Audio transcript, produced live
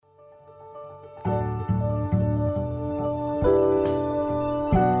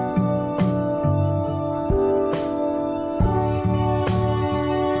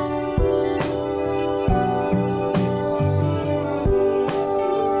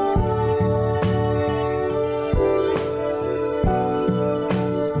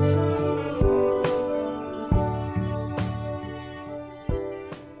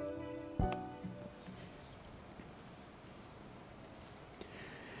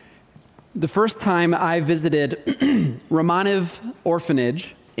The first time I visited Romanev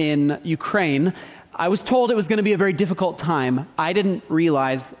Orphanage in Ukraine, I was told it was going to be a very difficult time. I didn't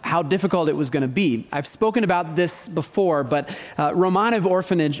realize how difficult it was going to be. I've spoken about this before, but Romanev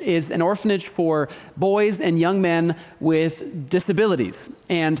Orphanage is an orphanage for boys and young men with disabilities.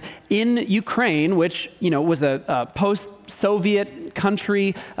 And in Ukraine, which was a post-Soviet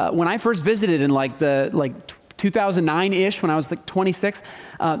country, when I first visited in 2009-ish, when I was 26.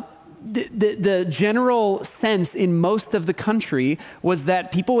 The general sense in most of the country was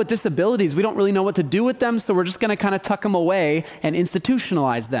that people with disabilities, we don't really know what to do with them, so we're just going to kind of tuck them away and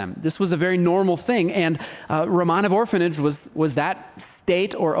institutionalize them. This was a very normal thing, and Romanev Orphanage was that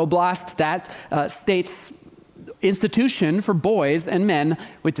state or oblast, that state's institution for boys and men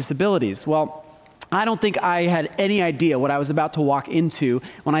with disabilities. Well, I don't think I had any idea what I was about to walk into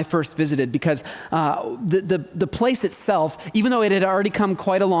when I first visited, because the place itself, even though it had already come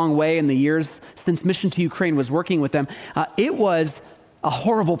quite a long way in the years since Mission to Ukraine was working with them, it was a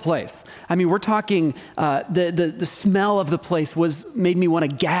horrible place. I mean, we're talking the smell of the place made me want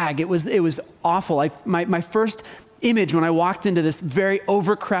to gag. It was awful. My first image when I walked into this very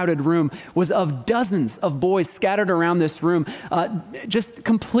overcrowded room was of dozens of boys scattered around this room, just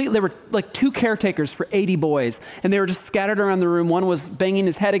completely. There were like 2 caretakers for 80 boys, and they were just scattered around the room. One was banging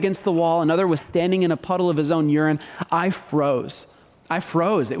his head against the wall, another was standing in a puddle of his own urine. I froze.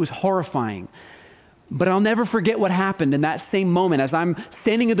 It was horrifying. But I'll never forget what happened in that same moment. As I'm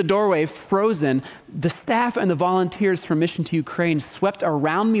standing at the doorway, frozen, the staff and the volunteers from Mission to Ukraine swept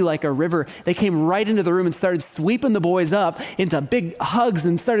around me like a river. They came right into the room and started sweeping the boys up into big hugs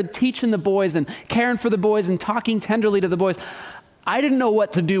and started teaching the boys and caring for the boys and talking tenderly to the boys. I didn't know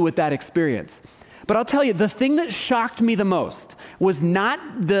what to do with that experience. But I'll tell you, the thing that shocked me the most was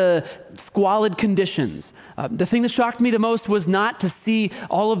not the squalid conditions. The thing that shocked me the most was not to see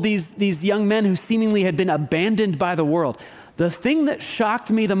all of these young men who seemingly had been abandoned by the world. The thing that shocked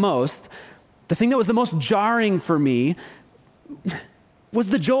me the most, the thing that was the most jarring for me, was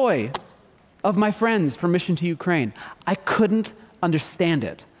the joy of my friends from Mission to Ukraine. I couldn't understand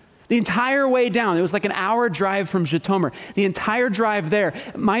it. The entire way down, it was like an hour drive from Zhytomyr. The entire drive there,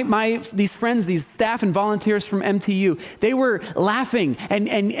 these friends, these staff and volunteers from MTU, they were laughing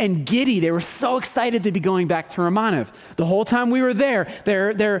and giddy. They were so excited to be going back to Romanev. The whole time we were there,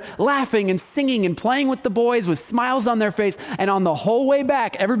 they're laughing and singing and playing with the boys with smiles on their face. And on the whole way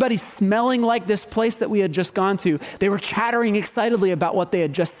back, everybody smelling like this place that we had just gone to. They were chattering excitedly about what they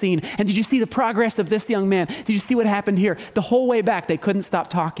had just seen. And did you see the progress of this young man? Did you see what happened here? The whole way back, they couldn't stop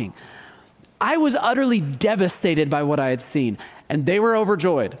talking. I was utterly devastated by what I had seen, and they were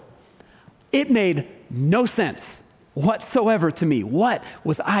overjoyed. It made no sense whatsoever to me. What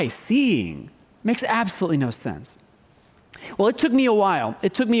was I seeing? Makes absolutely no sense. Well, it took me a while.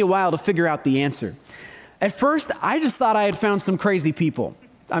 It took me a while to figure out the answer. At first, I just thought I had found some crazy people.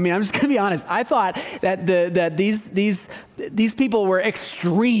 I mean, I'm just going to be honest. I thought that these people were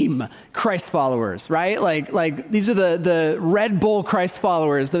extreme Christ followers, right? Like these are the Red Bull Christ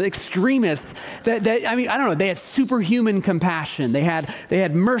followers, the extremists. I mean, I don't know. They had superhuman compassion. They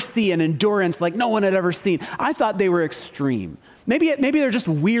had mercy and endurance like no one had ever seen. I thought they were extreme. Maybe they're just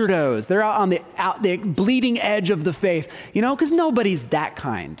weirdos. They're out on the bleeding edge of the faith, because nobody's that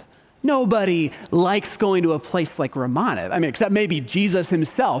kind. Nobody likes going to a place like Romanev. I mean, except maybe Jesus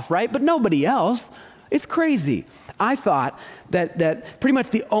himself, right? But nobody else. It's crazy. I thought that pretty much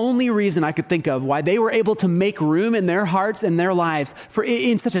the only reason I could think of why they were able to make room in their hearts and their lives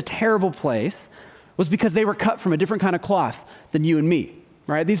in such a terrible place was because they were cut from a different kind of cloth than you and me,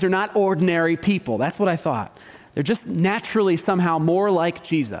 right? These are not ordinary people. That's what I thought. They're just naturally somehow more like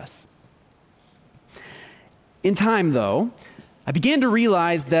Jesus. In time, though, I began to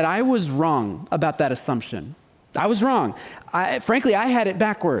realize that I was wrong about that assumption. I was wrong. Frankly, I had it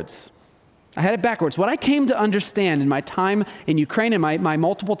backwards. What I came to understand in my time in Ukraine and my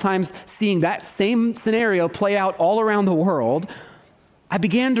multiple times seeing that same scenario play out all around the world, I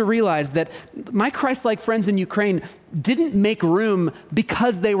began to realize that my Christ-like friends in Ukraine didn't make room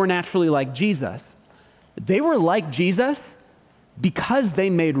because they were naturally like Jesus. They were like Jesus because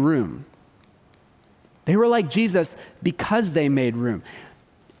they made room. They were like Jesus because they made room.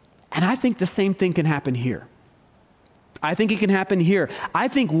 And I think the same thing can happen here. I think it can happen here. I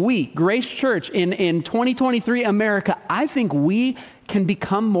think we, Grace Church in 2023 America, I think we can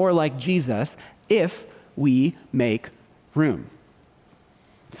become more like Jesus if we make room.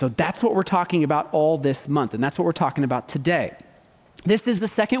 So that's what we're talking about all this month, and that's what we're talking about today. This is the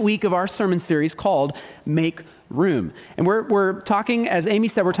second week of our sermon series called Make Room. And we're talking, as Amy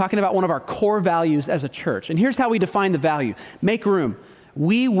said, we're talking about one of our core values as a church. And here's how we define the value. Make room.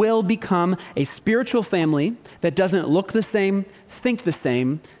 We will become a spiritual family that doesn't look the same, think the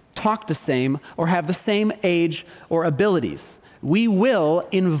same, talk the same, or have the same age or abilities. We will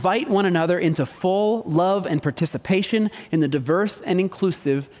invite one another into full love and participation in the diverse and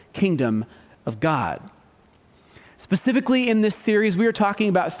inclusive kingdom of God. Specifically in this series, we are talking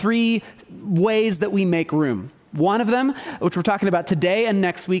about 3 ways that we make room. One of them, which we're talking about today and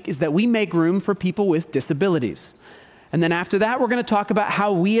next week, is that we make room for people with disabilities. And then after that, we're going to talk about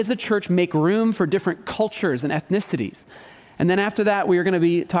how we as a church make room for different cultures and ethnicities. And then after that, we are going to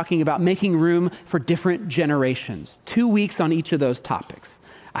be talking about making room for different generations. 2 weeks on each of those topics.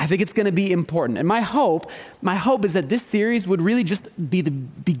 I think it's going to be important. And my hope is that this series would really just be the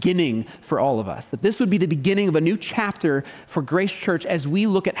beginning for all of us. That this would be the beginning of a new chapter for Grace Church as we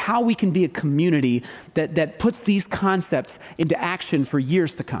look at how we can be a community that puts these concepts into action for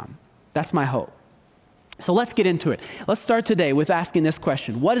years to come. That's my hope. So let's get into it. Let's start today with asking this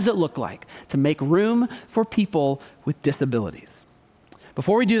question. What does it look like to make room for people with disabilities?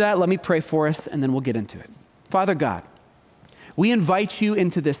 Before we do that, let me pray for us, and then we'll get into it. Father God, we invite you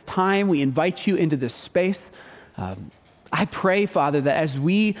into this time. We invite you into this space. I pray, Father, that as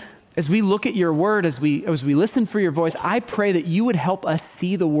we look at your word, as we listen for your voice, I pray that you would help us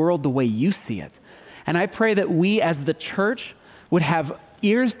see the world the way you see it. And I pray that we as the church would have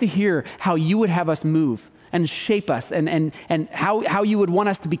ears to hear how you would have us move and shape us and how you would want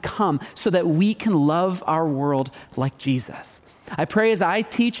us to become so that we can love our world like Jesus. I pray as I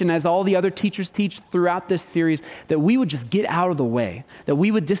teach and as all the other teachers teach throughout this series that we would just get out of the way, that we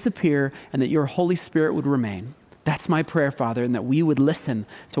would disappear and that your Holy Spirit would remain. That's my prayer, Father, and that we would listen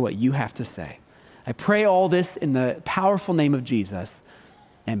to what you have to say. I pray all this in the powerful name of Jesus.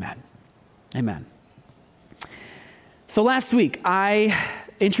 Amen. Amen. So last week, I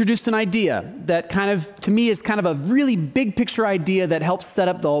introduced an idea that to me is kind of a really big picture idea that helps set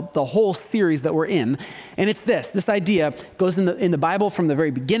up the whole series that we're in. And it's this idea goes in the Bible from the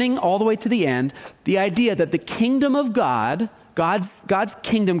very beginning all the way to the end, the idea that the kingdom of God, God's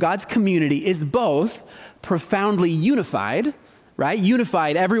kingdom, God's community is both profoundly unified, right?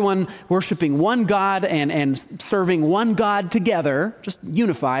 Unified, everyone worshiping one God and serving one God together, just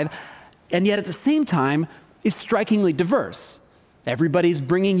unified, and yet at the same time is strikingly diverse. Everybody's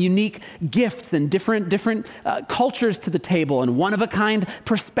bringing unique gifts and different cultures to the table and one-of-a-kind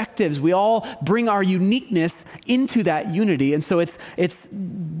perspectives. We all bring our uniqueness into that unity. And so it's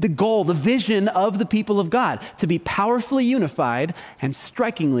the goal, the vision of the people of God, to be powerfully unified and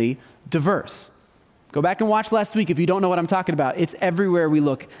strikingly diverse. Go back and watch last week if you don't know what I'm talking about. It's everywhere we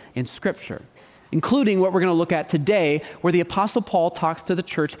look in Scripture, including what we're going to look at today, where the Apostle Paul talks to the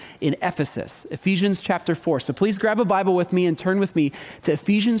church in Ephesus, Ephesians chapter 4. So please grab a Bible with me and turn with me to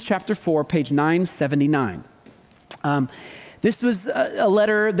Ephesians chapter 4, page 979. This was a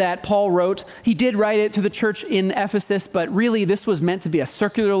letter that Paul wrote. He did write it to the church in Ephesus, but really this was meant to be a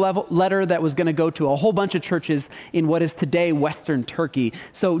circular letter that was going to go to a whole bunch of churches in what is today Western Turkey.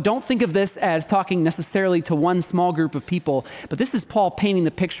 So don't think of this as talking necessarily to one small group of people, but this is Paul painting the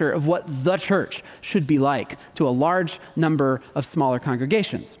picture of what the church should be like to a large number of smaller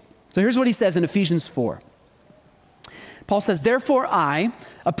congregations. So here's what he says in Ephesians 4. Paul says, "Therefore I,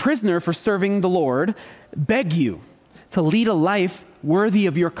 a prisoner for serving the Lord, beg you to lead a life worthy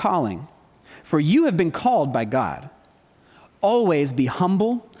of your calling, for you have been called by God. Always be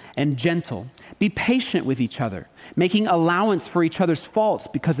humble and gentle. Be patient with each other, making allowance for each other's faults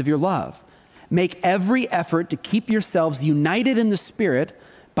because of your love. Make every effort to keep yourselves united in the Spirit,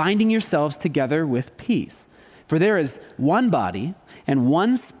 binding yourselves together with peace. For there is one body and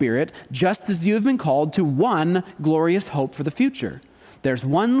one Spirit, just as you have been called to one glorious hope for the future. There's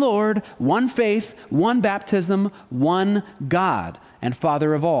one Lord, one faith, one baptism, one God and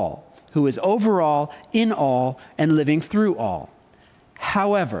Father of all, who is over all, in all, and living through all.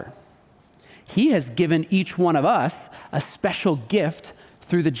 However, he has given each one of us a special gift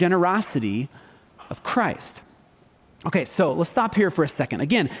through the generosity of Christ." Okay, so let's stop here for a second.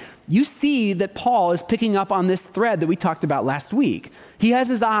 Again, you see that Paul is picking up on this thread that we talked about last week. He has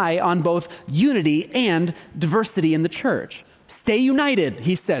his eye on both unity and diversity in the church. Stay united,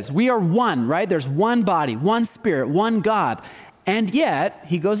 he says. We are one, right? There's one body, one Spirit, one God. And yet,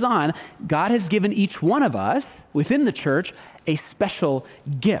 he goes on, God has given each one of us within the church a special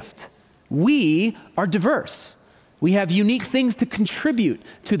gift. We are diverse. We have unique things to contribute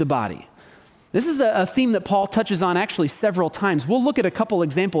to the body. This is a theme that Paul touches on actually several times. We'll look at a couple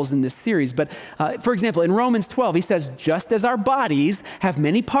examples in this series, but for example, in Romans 12, he says, "Just as our bodies have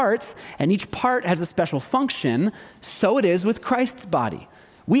many parts and each part has a special function, so it is with Christ's body.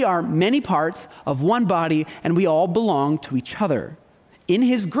 We are many parts of one body and we all belong to each other. in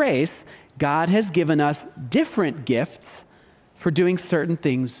his grace, God has given us different gifts for doing certain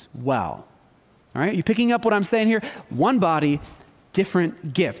things well. All right, you picking up what I'm saying here? One body,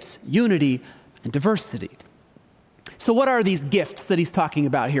 different gifts, unity and diversity. So what are these gifts that he's talking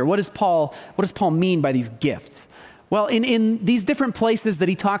about here? What does Paul mean by these gifts? Well, in these different places that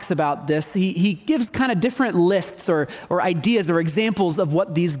he talks about this, he gives kind of different lists or ideas or examples of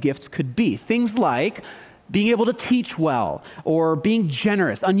what these gifts could be. Things like being able to teach well, or being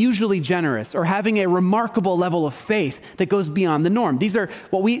generous, unusually generous, or having a remarkable level of faith that goes beyond the norm. These are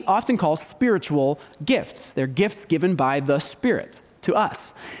what we often call spiritual gifts. They're gifts given by the Spirit to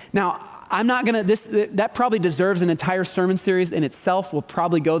us. Now, I'm not going to, that probably deserves an entire sermon series in itself. We'll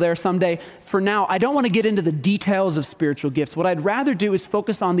probably go there someday. For now, I don't want to get into the details of spiritual gifts. What I'd rather do is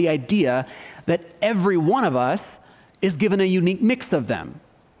focus on the idea that every one of us is given a unique mix of them.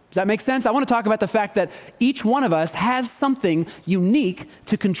 Does that make sense? I want to talk about the fact that each one of us has something unique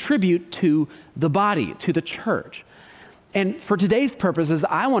to contribute to the body, to the church. And for today's purposes,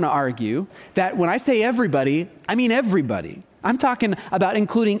 I want to argue that when I say everybody, I mean everybody. I'm talking about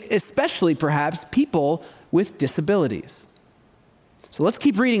including, especially perhaps, people with disabilities. So let's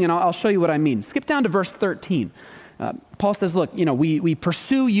keep reading and I'll show you what I mean. Skip down to verse 13. Paul says, look, we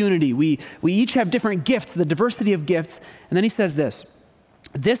pursue unity. We each have different gifts, the diversity of gifts. And then he says this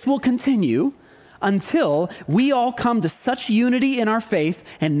will continue until we all come to such unity in our faith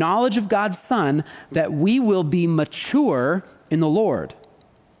and knowledge of God's Son that we will be mature in the Lord.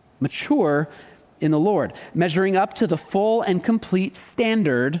 Mature in the Lord, measuring up to the full and complete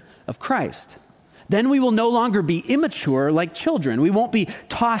standard of Christ. Then we will no longer be immature like children. We won't be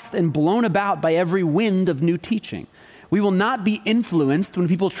tossed and blown about by every wind of new teaching. We will not be influenced when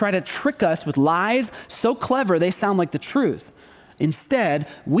people try to trick us with lies so clever they sound like the truth. Instead,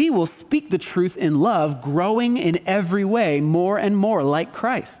 we will speak the truth in love, growing in every way more and more like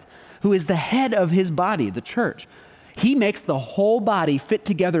Christ, who is the head of his body, the church. He makes the whole body fit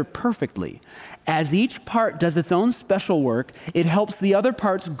together perfectly. As each part does its own special work, it helps the other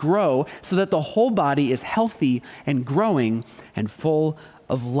parts grow so that the whole body is healthy and growing and full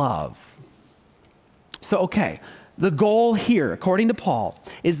of love. So, okay, the goal here, according to Paul,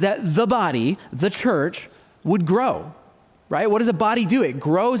 is that the body, the church, would grow, right? What does a body do? It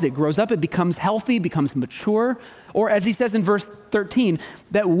grows up, it becomes healthy, becomes mature. Or as he says in verse 13,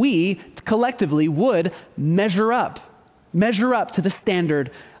 that we collectively would measure up to the standard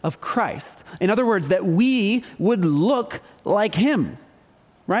of Christ. In other words, that we would look like him,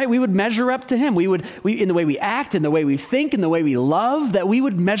 right? We would measure up to him. We in the way we act, in the way we think, in the way we love, that we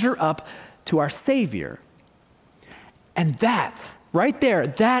would measure up to our Savior. And that, right there,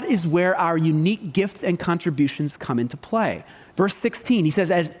 that is where our unique gifts and contributions come into play. Verse 16, he says,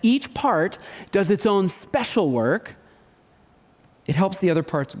 as each part does its own special work, it helps the other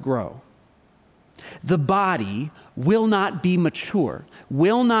parts grow. The body will not be mature,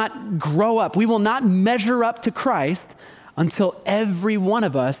 will not grow up. We will not measure up to Christ until every one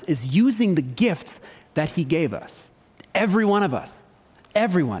of us is using the gifts that he gave us. Every one of us.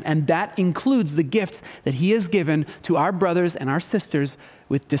 Everyone. And that includes the gifts that he has given to our brothers and our sisters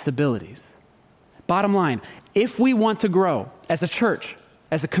with disabilities. Bottom line, if we want to grow as a church,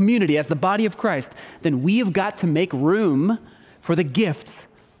 as a community, as the body of Christ, then we have got to make room for the gifts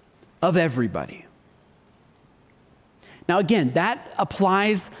of everybody. Now, again, that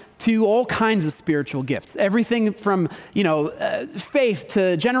applies to all kinds of spiritual gifts. Everything from, faith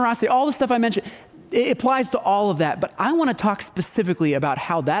to generosity, all the stuff I mentioned, it applies to all of that. But I want to talk specifically about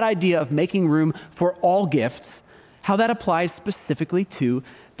how that idea of making room for all gifts, how that applies specifically to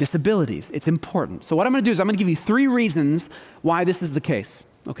disabilities. It's important. So what I'm going to do is I'm going to give you 3 reasons why this is the case,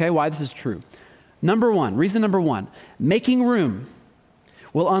 okay? Why this is true. Reason number one, making room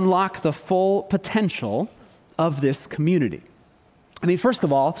will unlock the full potential of this community. I mean, first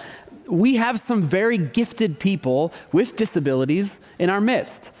of all, we have some very gifted people with disabilities in our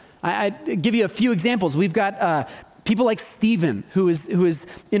midst. I give you a few examples. We've got people like Stephen, who is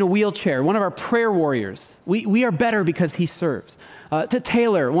in a wheelchair, one of our prayer warriors. We are better because he serves. To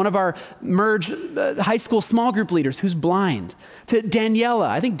Taylor, one of our Merge high school small group leaders who's blind. To Daniela,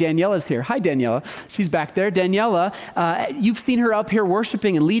 I think Daniela's here. Hi, Daniela. She's back there. Daniela, you've seen her up here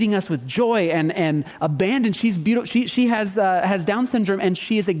worshiping and leading us with joy and abandon. She's beautiful. She has Down syndrome, and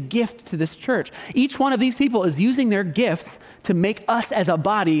she is a gift to this church. Each one of these people is using their gifts to make us as a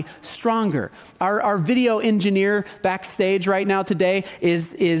body stronger. Our video engineer, backstage right now today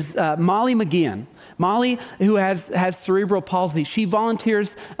is Molly McGeehan. Molly, who has cerebral palsy, she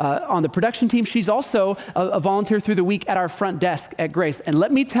volunteers on the production team. She's also a volunteer through the week at our front desk at Grace. And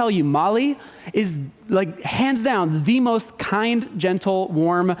let me tell you, Molly is like hands down the most kind, gentle,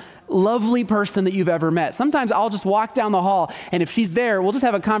 warm, lovely person that you've ever met. Sometimes I'll just walk down the hall, and if she's there, we'll just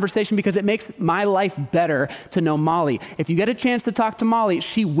have a conversation because it makes my life better to know Molly. If you get a chance to talk to Molly,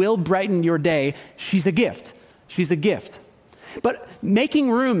 she will brighten your day. She's a gift. She's a gift. But making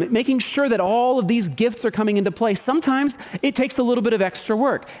room, making sure that all of these gifts are coming into play, sometimes it takes a little bit of extra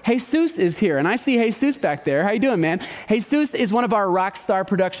work. Jesus is here, and I see Jesus back there. How you doing, man? Jesus is one of our Rockstar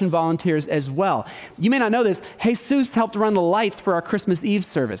production volunteers as well. You may not know this. Jesus helped run the lights for our Christmas Eve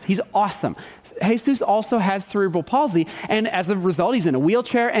service. He's awesome. Jesus also has cerebral palsy, and as a result, he's in a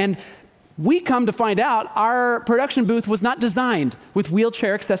wheelchair, and we come to find out our production booth was not designed with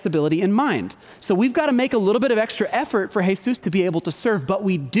wheelchair accessibility in mind. So we've got to make a little bit of extra effort for Jesus to be able to serve, but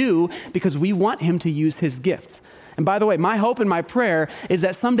we do because we want him to use his gifts. And by the way, my hope and my prayer is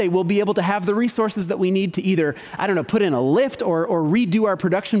that someday we'll be able to have the resources that we need to either, put in a lift or redo our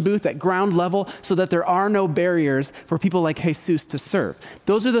production booth at ground level so that there are no barriers for people like Jesus to serve.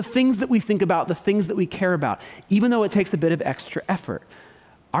 Those are the things that we think about, the things that we care about, even though it takes a bit of extra effort.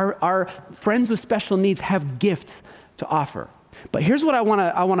 Our friends with special needs have gifts to offer. But here's what I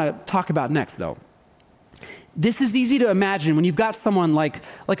want to talk about next, though. This is easy to imagine when you've got someone like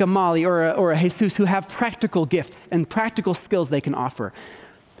a Molly or a Jesus who have practical gifts and practical skills they can offer.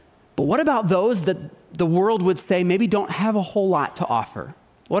 But what about those that the world would say maybe don't have a whole lot to offer?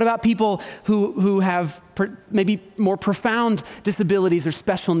 What about people who have maybe more profound disabilities or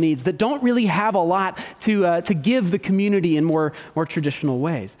special needs that don't really have a lot to give the community in more traditional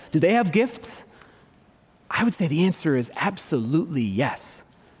ways? Do they have gifts? I would say the answer is absolutely yes.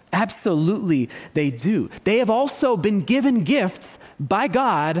 Absolutely they do. They have also been given gifts by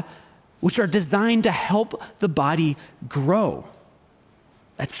God which are designed to help the body grow.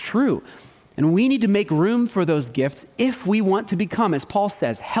 That's true. And we need to make room for those gifts if we want to become, as Paul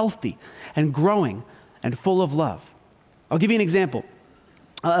says, healthy and growing and full of love. I'll give you an example.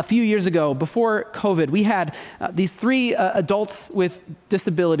 A few years ago, before COVID, we had these three adults with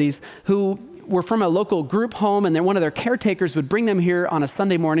disabilities who were from a local group home, and then one of their caretakers would bring them here on a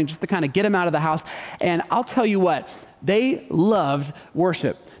Sunday morning just to kind of get them out of the house. And I'll tell you what, they loved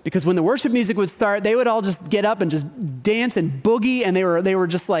worship. Because when the worship music would start, they would all just get up and just dance and boogie, and they were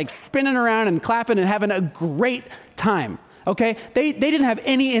just like spinning around and clapping and having a great time, okay? They didn't have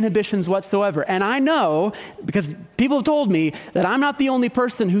any inhibitions whatsoever. And I know, because people have told me, that I'm not the only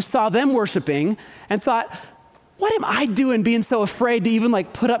person who saw them worshiping and thought, what am I doing being so afraid to even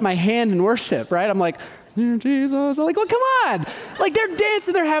put up my hand in worship, right? I'm like, Jesus. I'm like, well, come on. They're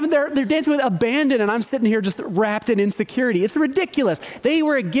dancing, they're dancing with abandon, and I'm sitting here just wrapped in insecurity. It's ridiculous. They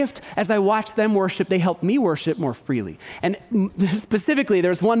were a gift. As I watched them worship, they helped me worship more freely. And specifically,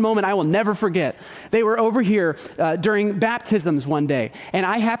 there's one moment I will never forget. They were over here during baptisms one day, and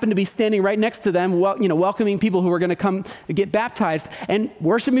I happened to be standing right next to them, welcoming people who were going to come get baptized. And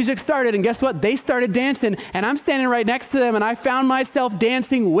worship music started, and guess what? They started dancing, and I'm standing right next to them, and I found myself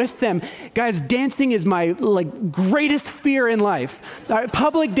dancing with them. Guys, dancing is my greatest fear in life.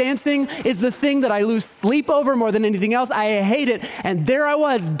 Public dancing is the thing that I lose sleep over more than anything else. I hate it. And there I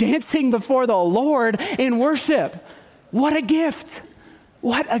was dancing before the Lord in worship. What a gift.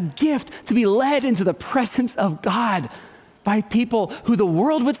 What a gift to be led into the presence of God by people who the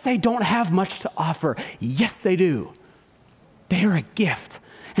world would say don't have much to offer. Yes, they do. They are a gift.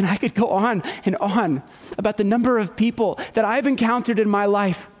 And I could go on and on about the number of people that I've encountered in my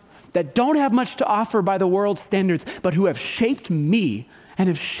life that don't have much to offer by the world's standards, but who have shaped me and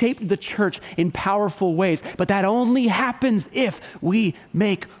have shaped the church in powerful ways. But that only happens if we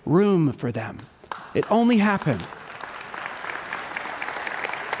make room for them. It only happens.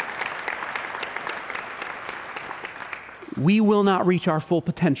 We will not reach our full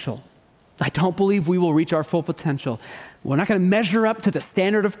potential. I don't believe we will reach our full potential. We're not going to measure up to the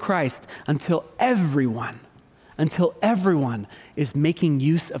standard of Christ until everyone is making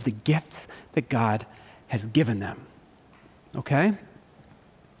use of the gifts that God has given them. Okay?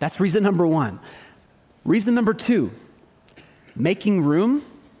 That's reason number one. Reason number two, making room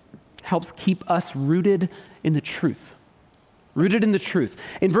helps keep us rooted in the truth. Rooted in the truth.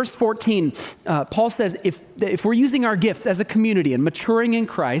 In verse 14, Paul says, if we're using our gifts as a community and maturing in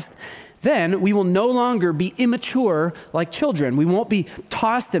Christ, then we will no longer be immature like children. We won't be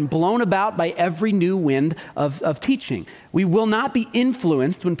tossed and blown about by every new wind of teaching. We will not be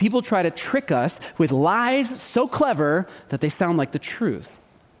influenced when people try to trick us with lies so clever that they sound like the truth.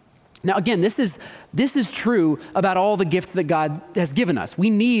 Now, again, this is true about all the gifts that God has given us.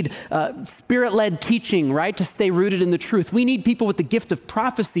 We need spirit-led teaching, right, to stay rooted in the truth. We need people with the gift of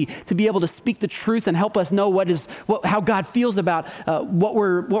prophecy to be able to speak the truth and help us know how God feels about what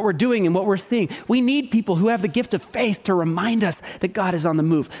we're doing and what we're seeing. We need people who have the gift of faith to remind us that God is on the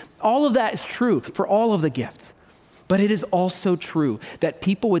move. All of that is true for all of the gifts. But it is also true that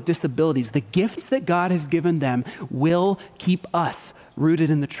people with disabilities, the gifts that God has given them, will keep us rooted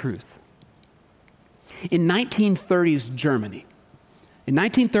in the truth. In 1930s Germany,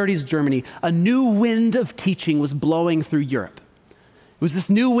 a new wind of teaching was blowing through Europe. It was this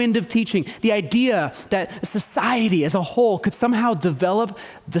new wind of teaching, the idea that society as a whole could somehow develop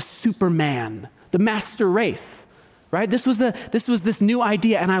the Superman, the master race, right? This was this new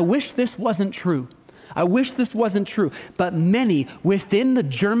idea, and I wish this wasn't true. But many within the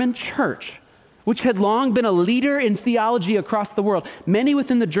German church, which had long been a leader in theology across the world, many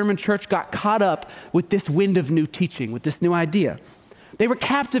within the German church got caught up with this wind of new teaching, with this new idea. They were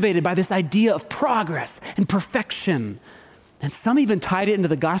captivated by this idea of progress and perfection. And some even tied it into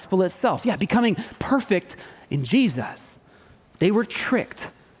the gospel itself. Yeah, becoming perfect in Jesus. They were tricked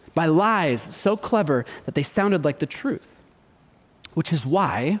by lies so clever that they sounded like the truth. Which is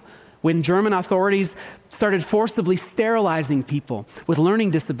why when German authorities started forcibly sterilizing people with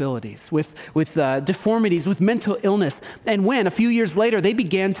learning disabilities, with deformities, with mental illness, and when, a few years later, they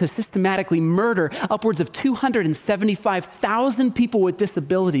began to systematically murder upwards of 275,000 people with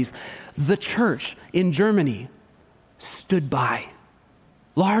disabilities, the church in Germany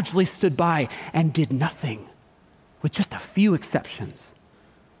largely stood by, and did nothing, with just a few exceptions.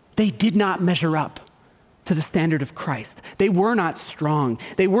 They did not measure up to the standard of Christ. They were not strong.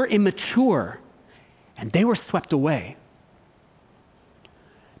 They were immature, and they were swept away.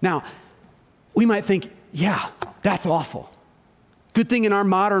 Now, we might think, yeah, that's awful. Good thing in our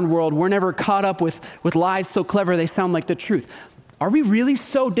modern world, we're never caught up with lies so clever they sound like the truth. Are we really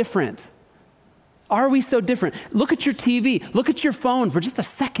so different? Are we so different? Look at your TV. Look at your phone for just a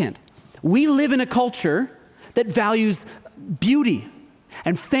second. We live in a culture that values beauty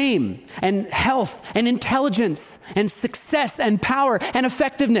and fame and health and intelligence and success and power and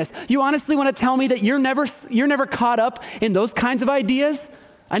effectiveness. You honestly want to tell me that you're never caught up in those kinds of ideas?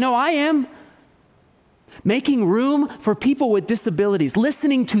 I know I am. Making room for people with disabilities,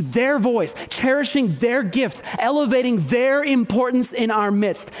 listening to their voice, cherishing their gifts, elevating their importance in our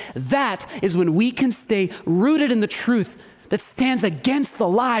midst. That is when we can stay rooted in the truth that stands against the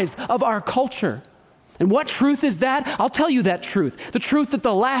lies of our culture. And what truth is that? I'll tell you that truth. The truth that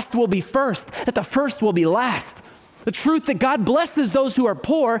the last will be first, that the first will be last. The truth that God blesses those who are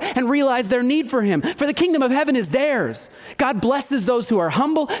poor and realize their need for Him, for the kingdom of heaven is theirs. God blesses those who are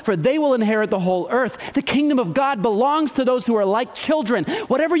humble, for they will inherit the whole earth. The kingdom of God belongs to those who are like children.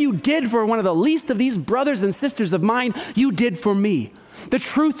 Whatever you did for one of the least of these brothers and sisters of mine, you did for me. The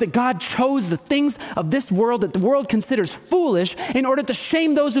truth that God chose the things of this world that the world considers foolish in order to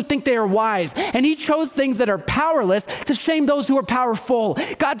shame those who think they are wise. And He chose things that are powerless to shame those who are powerful.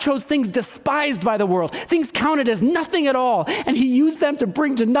 God chose things despised by the world, things counted as nothing at all, and He used them to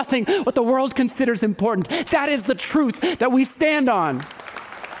bring to nothing what the world considers important. That is the truth that we stand on.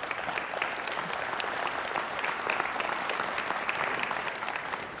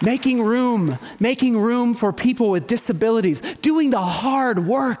 Making room for people with disabilities, doing the hard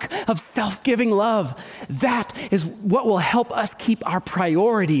work of self-giving love. That is what will help us keep our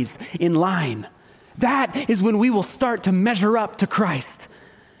priorities in line. That is when we will start to measure up to Christ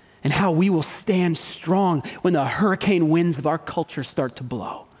and how we will stand strong when the hurricane winds of our culture start to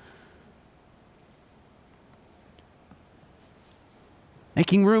blow.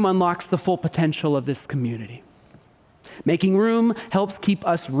 Making room unlocks the full potential of this community. Making room helps keep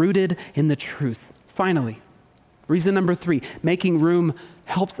us rooted in the truth. Finally, reason number 3, making room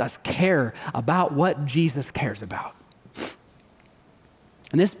helps us care about what Jesus cares about.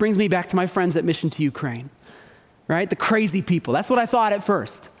 And this brings me back to my friends at Mission to Ukraine, right? The crazy people. That's what I thought at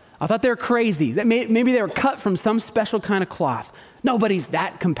first. I thought they were crazy. That maybe they were cut from some special kind of cloth. Nobody's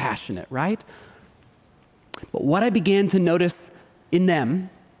that compassionate, right? But what I began to notice in them,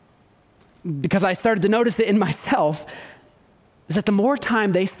 because I started to notice it in myself, is that the more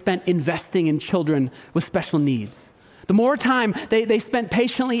time they spent investing in children with special needs, the more time they spent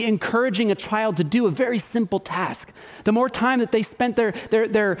patiently encouraging a child to do a very simple task, the more time that they spent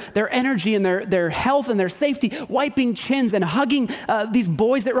their energy and their health and their safety wiping chins and hugging these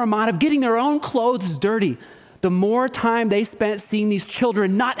boys at Ramadan, getting their own clothes dirty, the more time they spent seeing these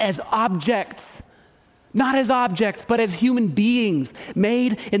children not as objects, not as objects, but as human beings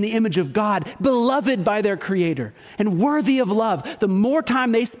made in the image of God, beloved by their Creator and worthy of love. The more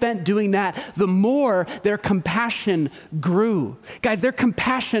time they spent doing that, the more their compassion grew. Guys, their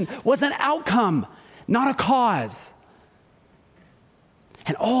compassion was an outcome, not a cause.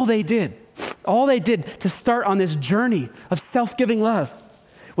 And all they did to start on this journey of self-giving love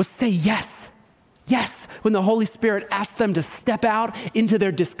was say yes. Yes, when the Holy Spirit asked them to step out into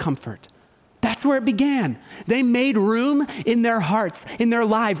their discomfort. That's where it began. They made room in their hearts, in their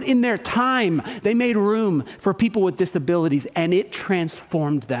lives, in their time. They made room for people with disabilities, and it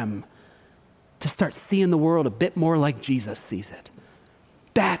transformed them to start seeing the world a bit more like Jesus sees it.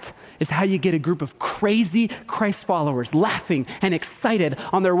 That is how you get a group of crazy Christ followers laughing and excited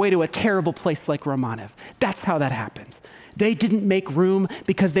on their way to a terrible place like Romanov. That's how that happens. They didn't make room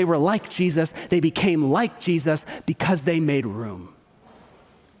because they were like Jesus. They became like Jesus because they made room.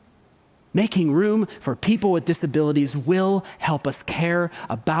 Making room for people with disabilities will help us care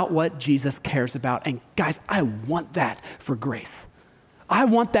about what Jesus cares about. And guys, I want that for Grace. I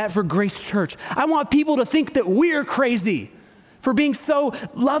want that for Grace Church. I want people to think that we're crazy for being so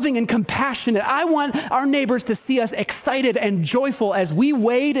loving and compassionate. I want our neighbors to see us excited and joyful as we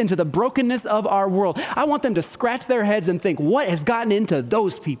wade into the brokenness of our world. I want them to scratch their heads and think, what has gotten into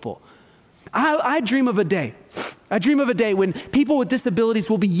those people? I dream of a day. I dream of a day when people with disabilities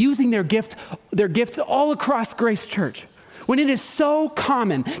will be using their gifts all across Grace Church. When it is so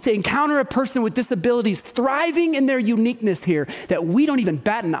common to encounter a person with disabilities thriving in their uniqueness here that we don't even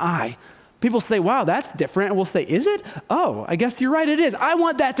bat an eye. People say, wow, that's different. And we'll say, is it? Oh, I guess you're right, it is. I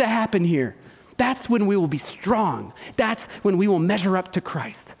want that to happen here. That's when we will be strong. That's when we will measure up to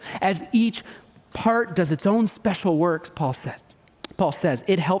Christ. As each part does its own special work, Paul says,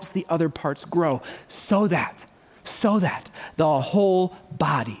 it helps the other parts grow so that the whole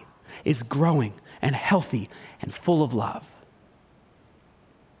body is growing and healthy and full of love.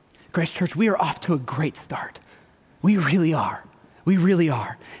 Grace Church, we are off to a great start. We really are. We really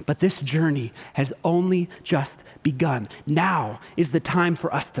are. But this journey has only just begun. Now is the time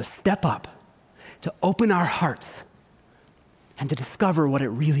for us to step up, to open our hearts, and to discover what it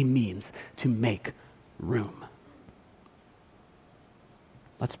really means to make room.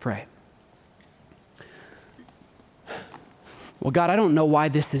 Let's pray. Well, God, I don't know why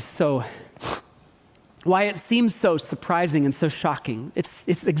it seems so surprising and so shocking.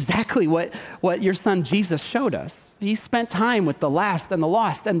 It's exactly what your son Jesus showed us. He spent time with the last and the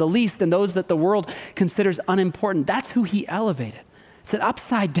lost and the least and those that the world considers unimportant. That's who he elevated. It's an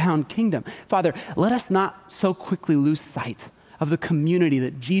upside down kingdom. Father, let us not so quickly lose sight of the community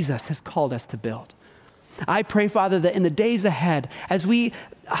that Jesus has called us to build. I pray, Father, that in the days ahead, as we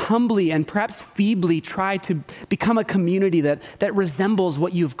humbly and perhaps feebly try to become a community that resembles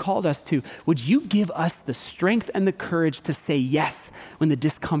what you've called us to, would you give us the strength and the courage to say yes when the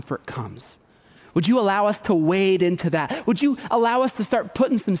discomfort comes? Would you allow us to wade into that? Would you allow us to start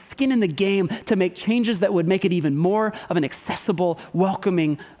putting some skin in the game to make changes that would make it even more of an accessible,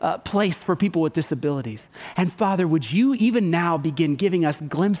 welcoming place for people with disabilities? And Father, would you even now begin giving us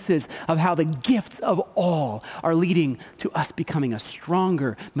glimpses of how the gifts of all are leading to us becoming a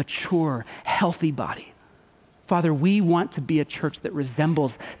stronger, mature, healthy body? Father, we want to be a church that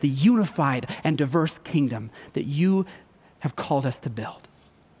resembles the unified and diverse kingdom that you have called us to build.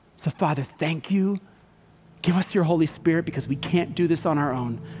 So Father, thank you. Give us your Holy Spirit because we can't do this on our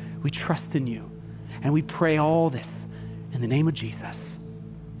own. We trust in you. And we pray all this in the name of Jesus.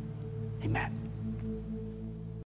 Amen.